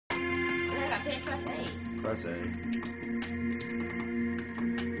saying press A. Press A.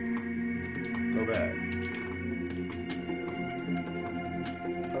 Go back.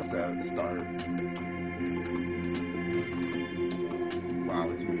 Press that. Start. Wow,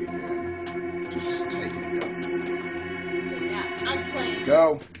 it's me again. Just take it. Go. Yeah, I'm playing.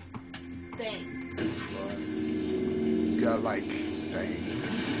 Go. Thing. You got like thing.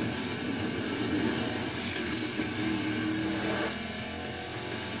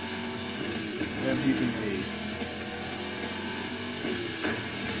 MVP.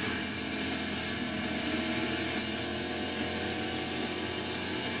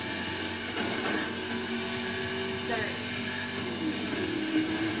 Third.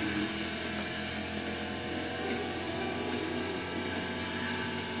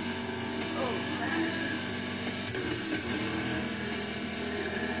 Oh, crap.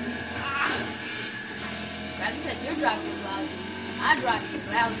 Like I said, your driving was lousy. My driving was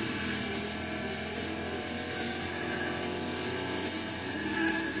lousy.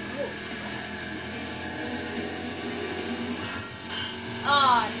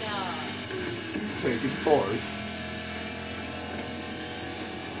 Oh, no. Taking fourth.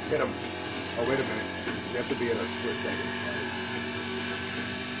 Hit him. Oh, wait a minute. You have to be in a split second.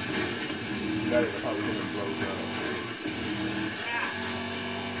 That is probably going to blow up.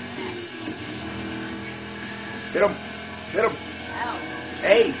 Hit him. Hit him. Ow.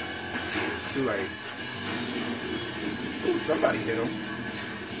 Hey. Too late. Ooh, somebody hit him.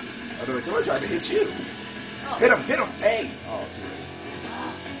 Although somebody tried to hit you. Oh. Hit him. Hit him. Hey. Oh, too late.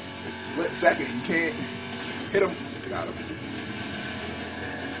 A split second. You can't hit him. Got him.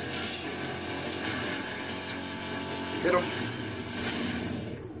 Hit him.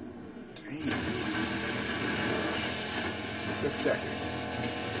 Damn. Took second.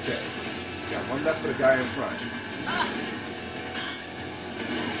 Okay. Got one left for the guy in front.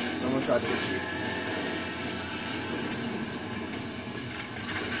 Someone tried to hit you.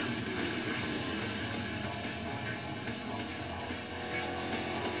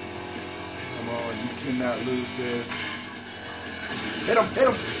 Come on, you cannot lose this. Hit him, hit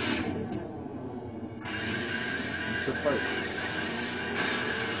him. You took first.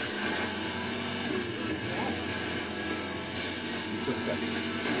 You took second.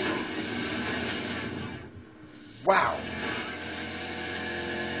 Wow.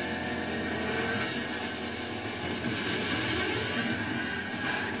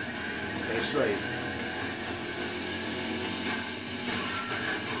 Stay straight.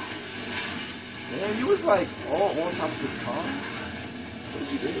 Man, you was like all on top of this car. What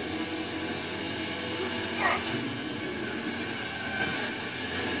did you do?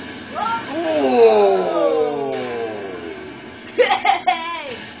 Oh!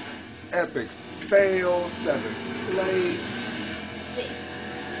 Hey! Epic fail, 7th place. 6.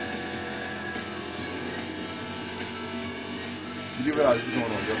 Did you realize this is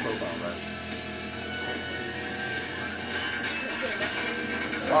going on your profile, right?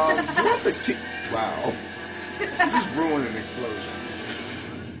 You have to keep. Wow. You just ruined an explosion.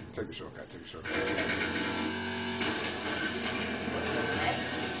 Take a shortcut, take a shortcut. It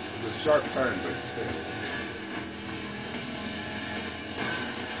was a sharp turn, but still.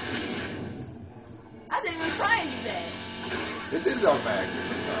 I didn't even try and do that. It did automatically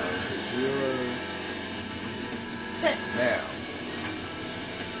sometimes. Now.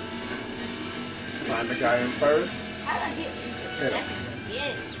 Find the guy in first. How did I get Hit him.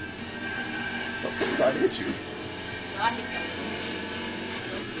 Yes. Don't try to hit you. No, I hit something.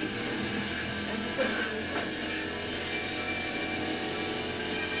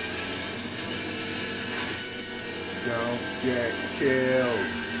 Don't get killed.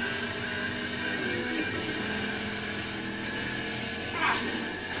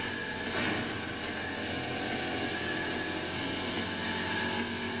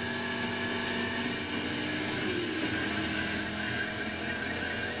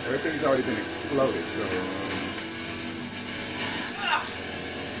 Everything's already been exploded, so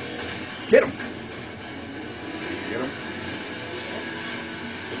get him. Get him.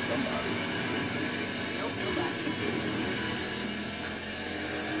 Hit somebody. Nope, nobody.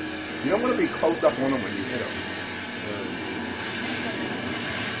 You don't want to be close up on him when you hit him.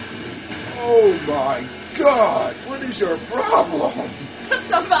 Oh my God! What is your problem? Took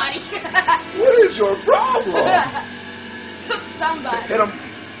somebody. What is your problem? Took somebody. Hit him.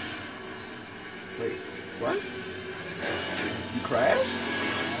 Wait, what? You crashed?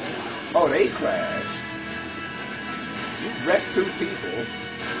 Oh, they crashed. You wrecked 2 people.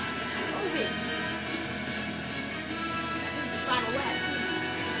 Oh, wait. Final lap, too.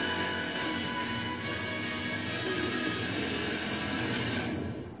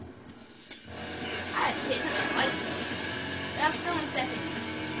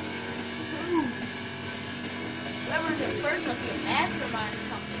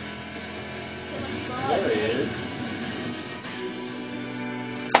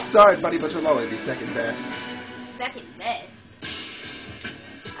 sorry, buddy, but you'll always be second best. Second best.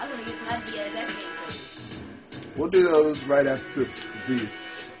 I'm gonna get some ideas that came from. We'll do those right after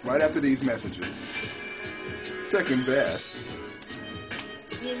these messages. Second best.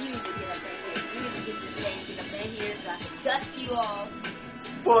 Me and you need to get up there. We need to get this thing, get up there here so I can dust you off.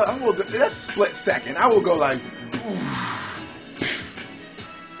 Well, I will go. That's split second. I will go like.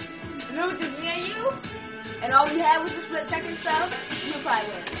 Remember just me and you? And all we had was the split second stuff, you would probably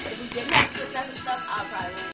win. If we didn't have split second stuff, I'll probably win.